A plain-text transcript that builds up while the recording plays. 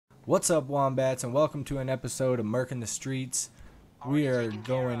What's up, Wombats, and welcome to an episode of Merking the Streets. We are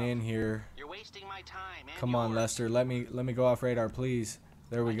going in here. You're wasting my time. Come on, Lester. Let me go off radar, please.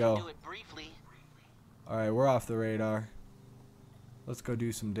 There we go. All right, we're off the radar. Let's go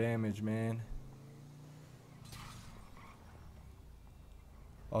do some damage, man.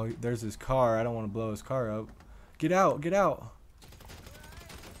 Oh, there's his car. I don't want to blow his car up. Get out, get out.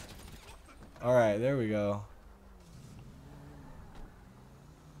 All right, there we go.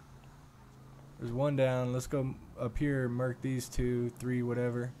 There's one down. Let's go up here, murk these 2, 3,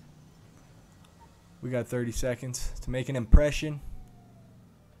 whatever. We got 30 seconds to make an impression.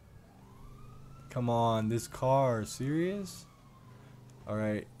 Come on, this car, serious?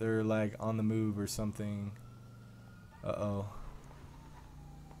 Alright, they're like on the move or something. Uh-oh.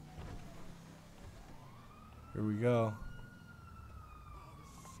 Here we go.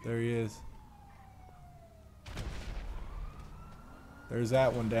 There he is. There's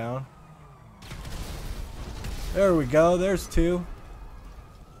that one down. There we go, there's 2.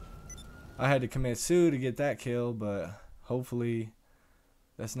 I had to commit sue to get that kill, but hopefully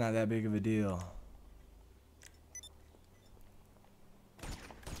that's not that big of a deal.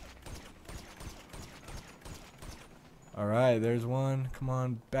 Alright, there's one. Come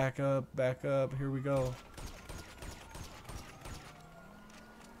on, back up, here we go.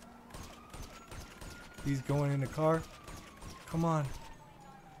 He's going in the car. Come on.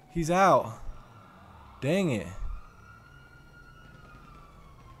 He's out. Dang it.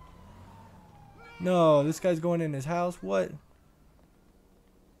 No, this guy's going in his house. What?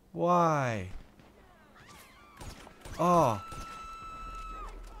 Why? Oh.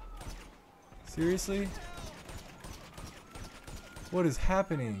 Seriously? What is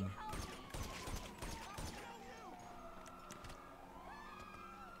happening?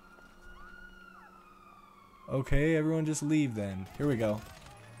 Okay, everyone just leave then. Here we go.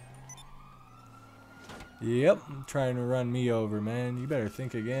 Yep, trying to run me over, man. You better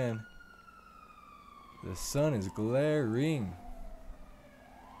think again. The sun is glaring.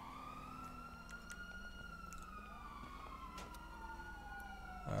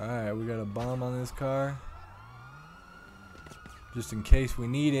 Alright, we got a bomb on this car. Just in case we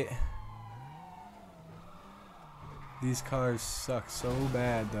need it. These cars suck so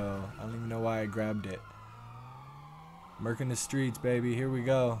bad though. I don't even know why I grabbed it. Merking the streets, baby. Here we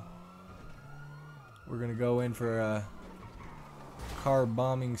go. We're gonna go in for a car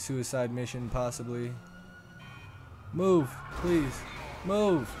bombing suicide mission, possibly. Move, please.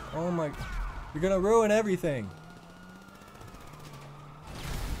 Move. Oh my. You're gonna ruin everything.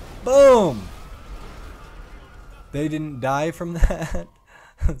 Boom! They didn't die from that?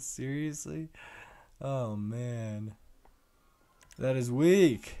 Seriously? Oh man. That is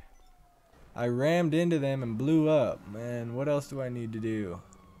weak. I rammed into them and blew up. Man, what else do I need to do?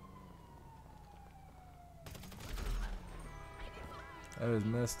 That is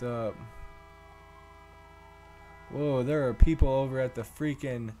messed up. Whoa, there are people over at the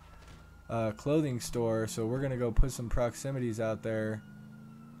freaking clothing store, so we're gonna go put some proximities out there.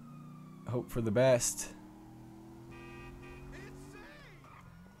 Hope for the best.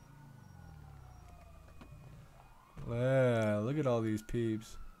 Yeah, look at all these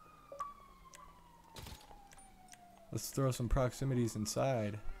peeps. Let's throw some proximities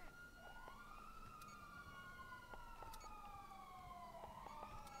inside.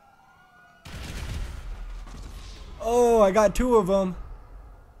 Oh, I got 2 of them.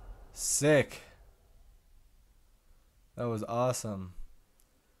 Sick. That was awesome.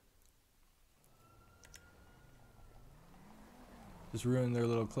 Just ruined their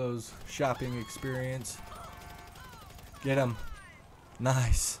little clothes shopping experience. Get him.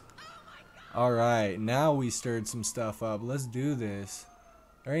 Nice. Alright, now we stirred some stuff up. Let's do this.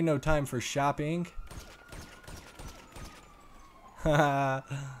 There ain't no time for shopping. Haha.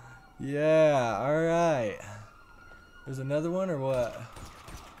 Yeah, alright. There's another one or what?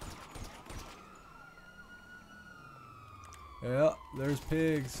 Yeah, there's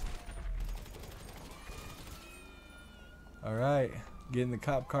pigs. Alright, get in the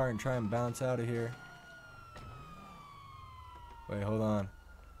cop car and try and bounce out of here. Wait, hold on.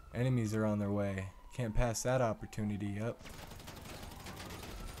 Enemies are on their way. Can't pass that opportunity up.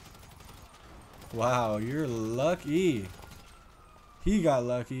 Wow, you're lucky. He got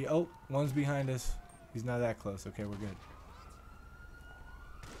lucky. Oh, one's behind us. He's not that close. Okay, we're good.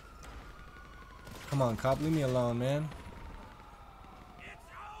 Come on, cop. Leave me alone, man.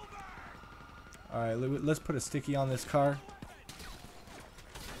 Alright, let's put a sticky on this car.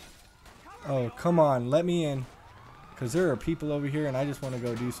 Oh, come on. Let me in. Because there are people over here and I just want to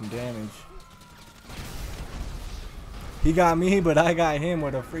go do some damage. He got me, but I got him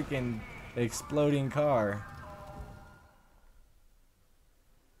with a freaking exploding car.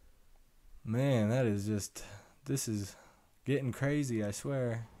 Man, that is just... This is getting crazy, I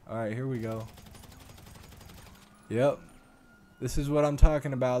swear. Alright, here we go. Yep. This is what I'm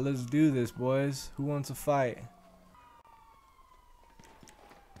talking about. Let's do this, boys. Who wants to fight?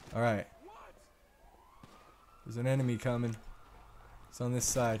 Alright. There's an enemy coming. It's on this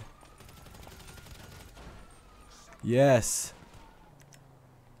side. Yes.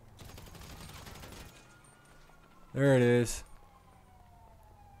 There it is.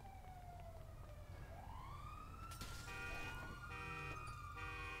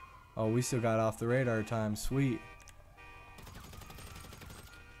 Oh, we still got off the radar time. Sweet.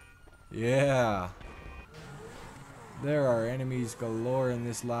 Yeah. There are enemies galore in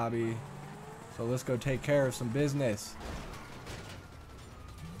this lobby. So let's go take care of some business.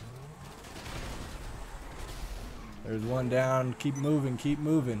 There's one down. Keep moving, keep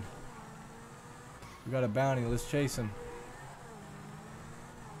moving. We got a bounty. Let's chase him.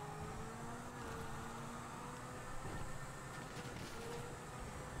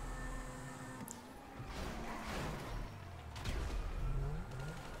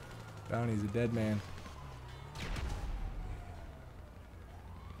 Bounty's a dead man.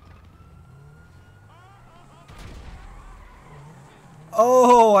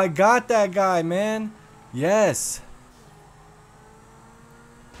 Oh, I got that guy, man. Yes.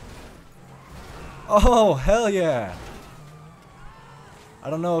 Oh, hell yeah. I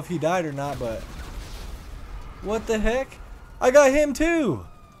don't know if he died or not, but... What the heck? I got him too.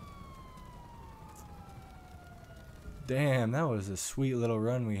 Damn, that was a sweet little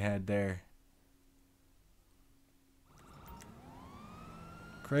run we had there.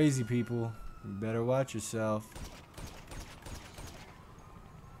 Crazy people. You better watch yourself.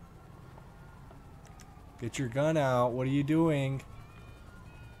 Get your gun out. What are you doing?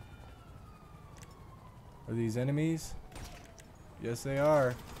 Are these enemies? Yes, they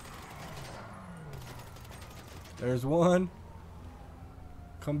are. There's one.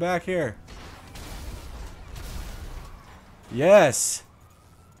 Come back here. Yes.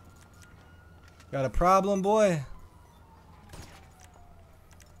 Got a problem, boy?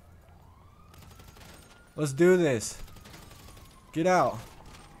 Let's do this. Get out.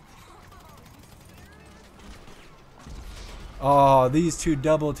 Oh, these two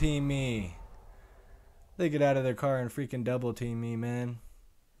double team me. They get out of their car and freaking double team me, man.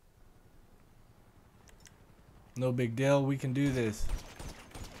 No big deal. We can do this.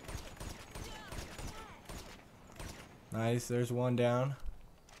 Nice. There's one down.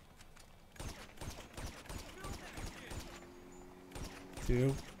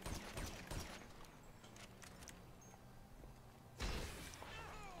 Two.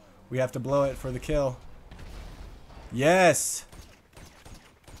 We have to blow it for the kill. Yes.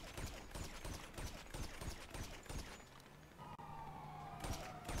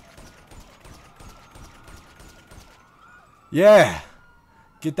 Yeah.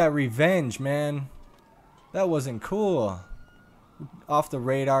 Get that revenge, man. That wasn't cool. Off the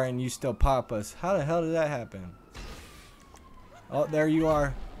radar and you still pop us. How the hell did that happen? Oh, there you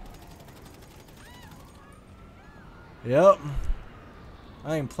are. Yep.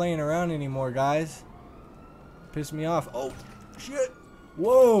 I ain't playing around anymore, guys. Piss me off. Oh, shit.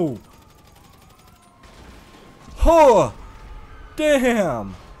 Whoa. Oh,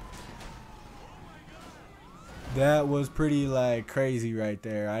 damn. That was pretty, like, crazy right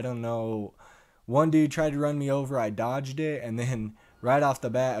there. I don't know. One dude tried to run me over. I dodged it. And then right off the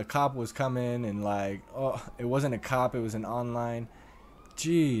bat, a cop was coming. And, like, oh, it wasn't a cop. It was an online.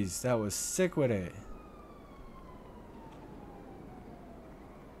 Jeez, that was sick with it.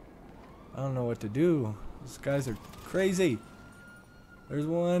 I don't know what to do. These guys are crazy. There's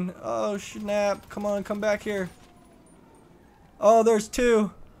one. Oh, snap. Come on, come back here. Oh, there's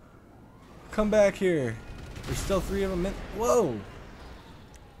two. Come back here. There's still three of them in. Whoa.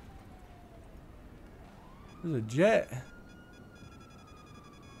 There's a jet.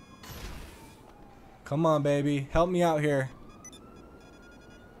 Come on, baby. Help me out here.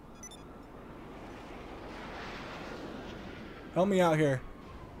 Help me out here.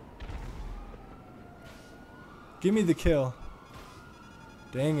 Give me the kill.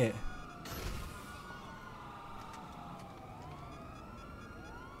 Dang it.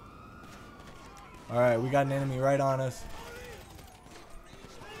 Alright, we got an enemy right on us.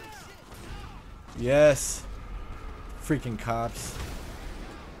 Yes. Freaking cops.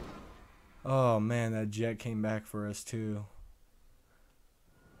 Oh man, that jet came back for us too.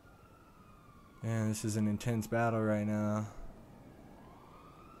 Man, this is an intense battle right now.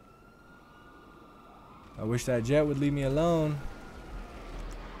 I wish that jet would leave me alone.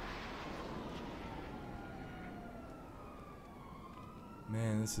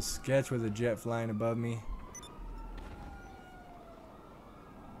 Man, this is sketch with a jet flying above me.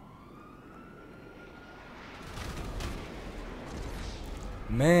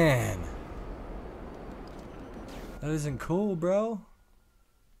 Man, that isn't cool, bro.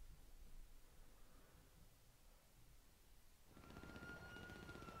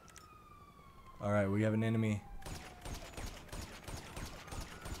 Alright, we have an enemy.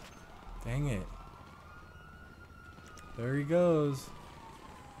 Dang it. There he goes.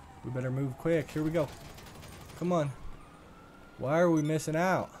 We better move quick. Here we go. Come on. Why are we missing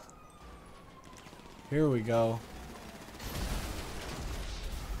out? Here we go.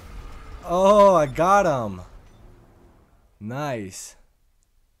 Oh, I got him. Nice.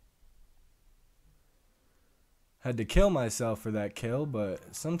 Had to kill myself for that kill,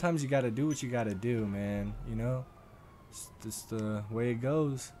 but sometimes you gotta do what you gotta do, man. You know? It's just the way it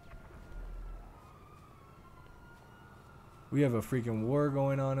goes. We have a freaking war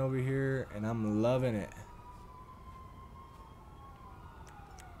going on over here, and I'm loving it.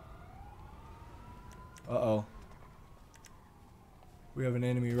 Uh-oh. We have an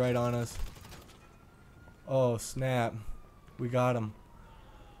enemy right on us. Oh, snap. We got him.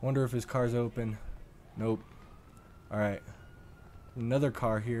 Wonder if his car's open. Nope. Alright. Another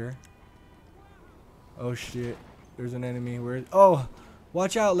car here. Oh, shit. There's an enemy. Where? Oh!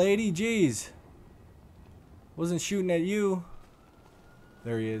 Watch out, lady. Jeez. Wasn't shooting at you.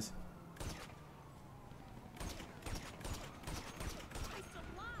 There he is.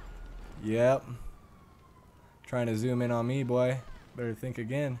 Yep. Trying to zoom in on me, boy. Better think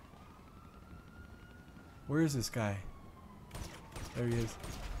again. Where is this guy? There he is.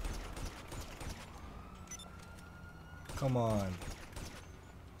 Come on.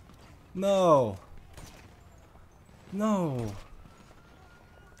 No. No.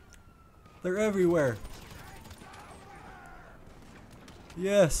 They're everywhere.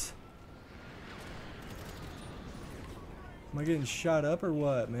 Yes. Am I getting shot up or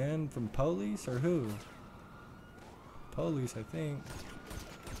what, man? From police or who? Police, I think.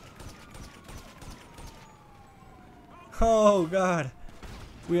 Oh, God.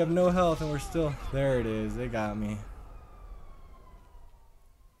 We have no health and we're still... There it is. They got me.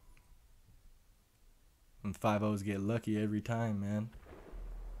 And 5-0s get lucky every time, man.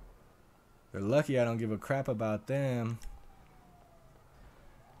 They're lucky I don't give a crap about them.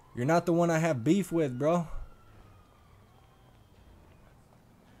 You're not the one I have beef with, bro.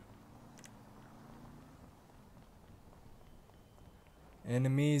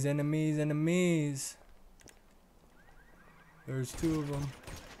 Enemies, enemies, enemies. There's two of them.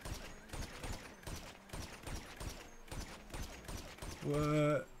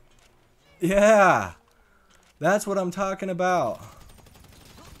 What? Yeah. That's what I'm talking about.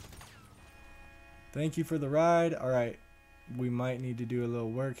 Thank you for the ride. Alright. We might need to do a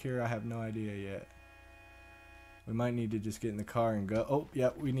little work here. I have no idea yet. We might need to just get in the car and go. Oh,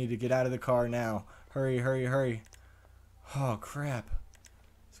 yep. We need to get out of the car now. Hurry, hurry, hurry. Oh, crap.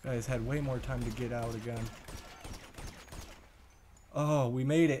 This guy's had way more time to get out again. Oh, we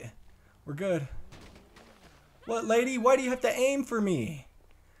made it. We're good. What, lady? Why do you have to aim for me?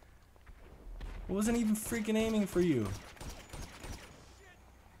 I wasn't even freaking aiming for you.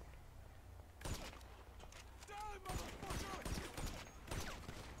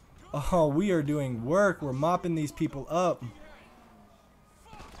 Oh, we are doing work. We're mopping these people up.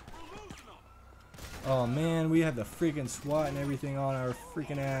 Oh, man, we have the freaking SWAT and everything on our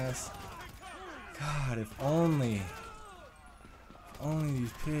freaking ass. God, if only. If only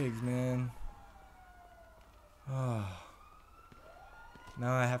these pigs, man. Oh.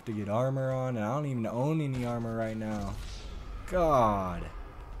 Now I have to get armor on, and I don't even own any armor right now. God.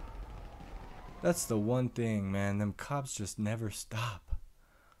 That's the one thing, man. Them cops just never stop.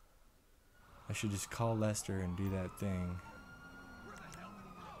 I should just call Lester and do that thing.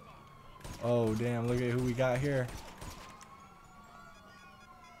 Oh, damn. Look at who we got here.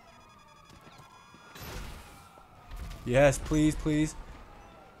 Yes, please, please.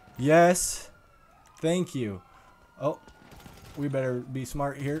 Yes. Thank you. Oh. We better be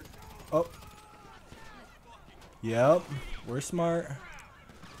smart here. Oh. Yep. We're smart.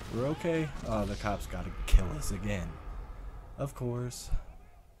 We're okay. Oh, the cops gotta kill us again. Of course.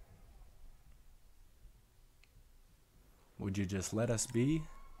 Would you just let us be?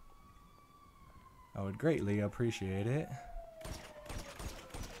 I would greatly appreciate it.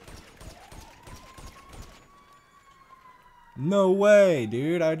 No way,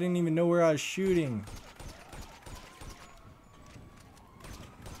 dude. I didn't even know where I was shooting.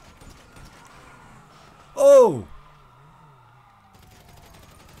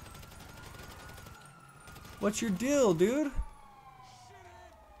 What's your deal, dude?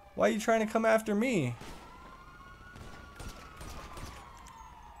 Why are you trying to come after me?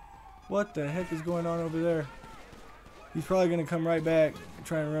 What the heck is going on over there? He's probably gonna come right back,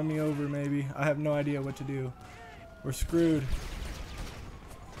 trying to run me over maybe. I have no idea what to do. We're screwed.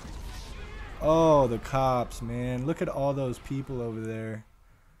 Oh, the cops, man. Look at all those people over there.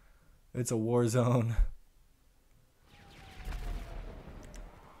 It's a war zone.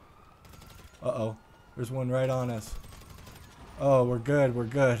 Uh-oh. There's one right on us. Oh, we're good. We're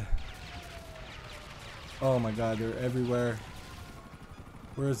good. Oh my god, they're everywhere.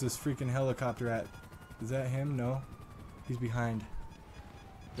 Where is this freaking helicopter at? Is that him? No. He's behind.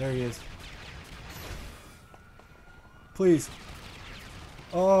 There he is. Please.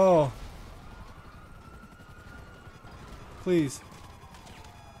 Oh. Please.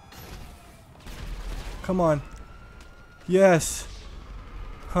 Come on. Yes.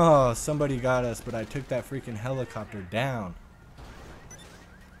 Oh, somebody got us, but I took that freaking helicopter down.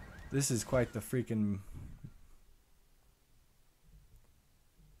 This is quite the freaking...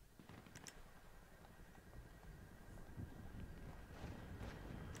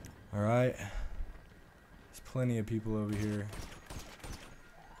 Alright. There's plenty of people over here.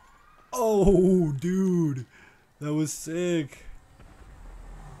 Oh, dude. That was sick.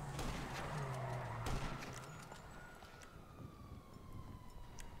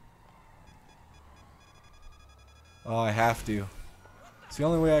 Oh, I have to. It's the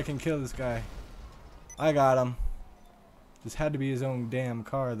only way I can kill this guy. I got him. This had to be his own damn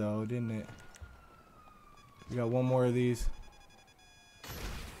car, though, didn't it? We got one more of these.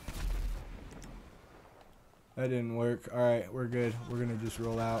 That didn't work. Alright, we're good. We're gonna just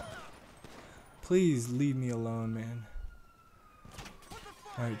roll out. Please leave me alone, man.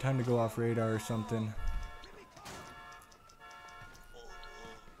 Alright, time to go off radar or something.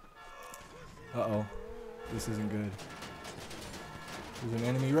 Uh-oh. This isn't good. There's an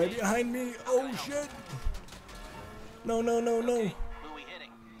enemy right behind me. Oh, shit. No, no, no, no. Okay, who are we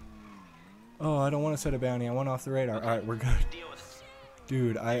hitting? Oh, I don't want to set a bounty. I want off the radar. Alright, we're good.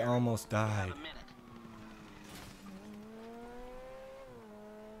 Dude, I almost died.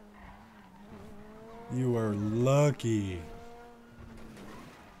 You are lucky.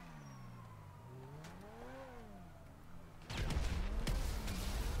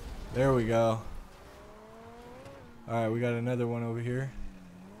 There we go. Alright, we got another one over here.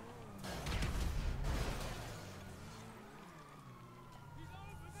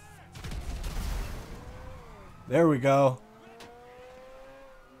 There we go.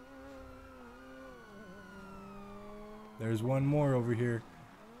 There's one more over here.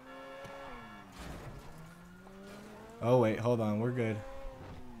 Oh wait, hold on, we're good.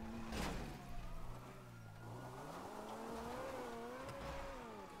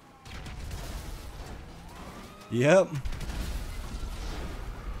 Yep.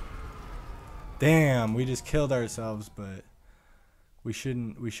 Damn, we just killed ourselves, but we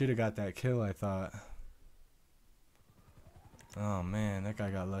should have got that kill, I thought. Oh man, that guy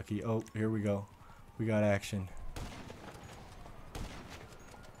got lucky. Oh, here we go. We got action.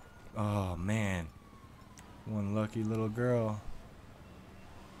 Oh man. One lucky little girl.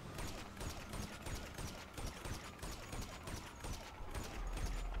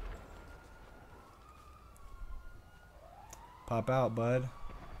 Pop out, bud.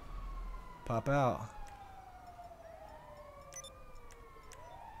 Pop out.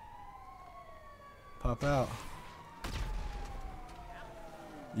 Pop out.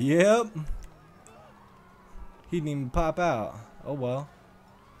 Yep. He didn't even pop out. Oh well.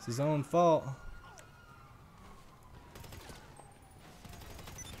 It's his own fault.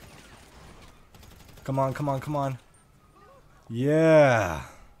 Come on, come on, come on. Yeah.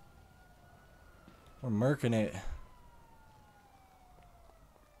 We're merking it.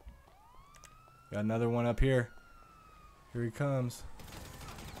 Got another one up here. Here he comes.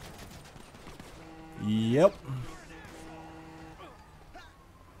 Yep.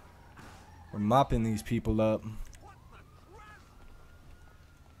 We're mopping these people up.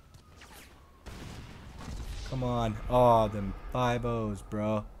 Come on. Oh, them 5-0s,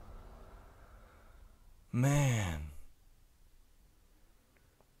 bro. Man.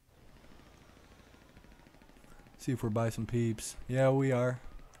 See if we're by some peeps. Yeah, we are.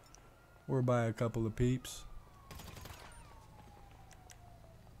 We're by a couple of peeps.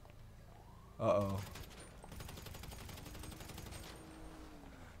 Uh-oh.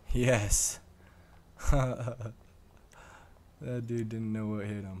 Yes. That dude didn't know what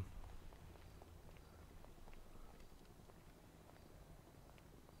hit him.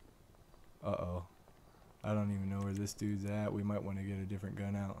 Uh-oh. I don't even know where this dude's at. We might want to get a different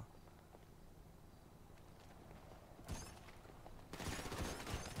gun out.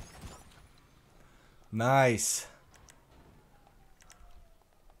 Nice.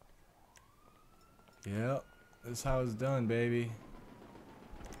 Yep. This is how it's done, baby.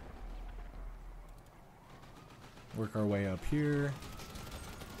 Work our way up here.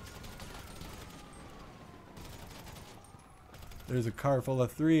 There's a car full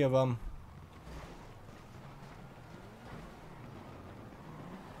of 3 of them.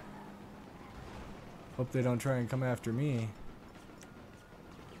 Hope they don't try and come after me.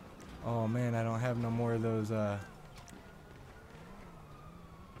 Oh man, I don't have no more of those,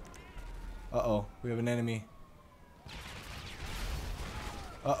 Uh-oh, we have an enemy.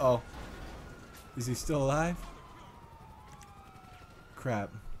 Uh-oh. Is he still alive?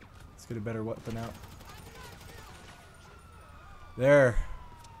 Crap. Let's get a better weapon out. There.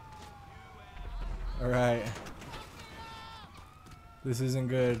 Alright. This isn't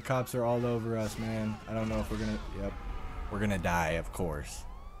good. Cops are all over us, man. I don't know if we're gonna... Yep. We're gonna die, of course.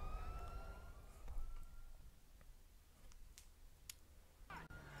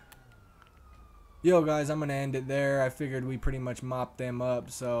 Yo, guys, I'm gonna end it there. I figured we pretty much mopped them up,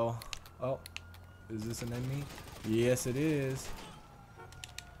 so... Oh. Is this an enemy? Yes, it is.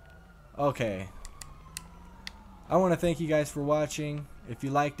 Okay. I want to thank you guys for watching. If you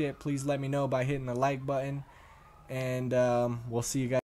liked it, please let me know by hitting the like button. And we'll see you guys.